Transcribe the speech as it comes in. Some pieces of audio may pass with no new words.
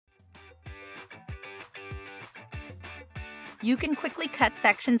You can quickly cut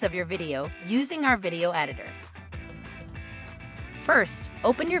sections of your video using our video editor. First,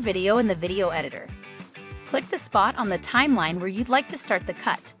 open your video in the video editor. Click the spot on the timeline where you'd like to start the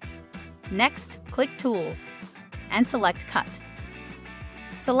cut. Next, click Tools and select Cut.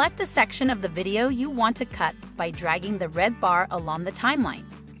 Select the section of the video you want to cut by dragging the red bar along the timeline.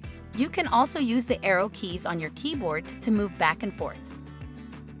 You can also use the arrow keys on your keyboard to move back and forth.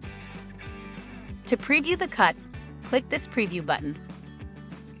 To preview the cut, click this Preview button.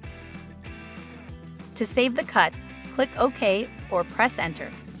 To save the cut, click OK or press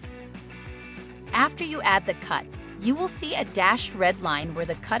Enter. After you add the cut, you will see a dashed red line where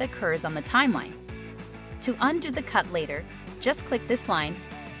the cut occurs on the timeline. To undo the cut later, just click this line,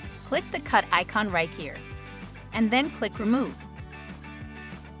 click the cut icon right here, and then click Remove.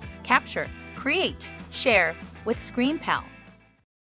 Capture, create, share with ScreenPal.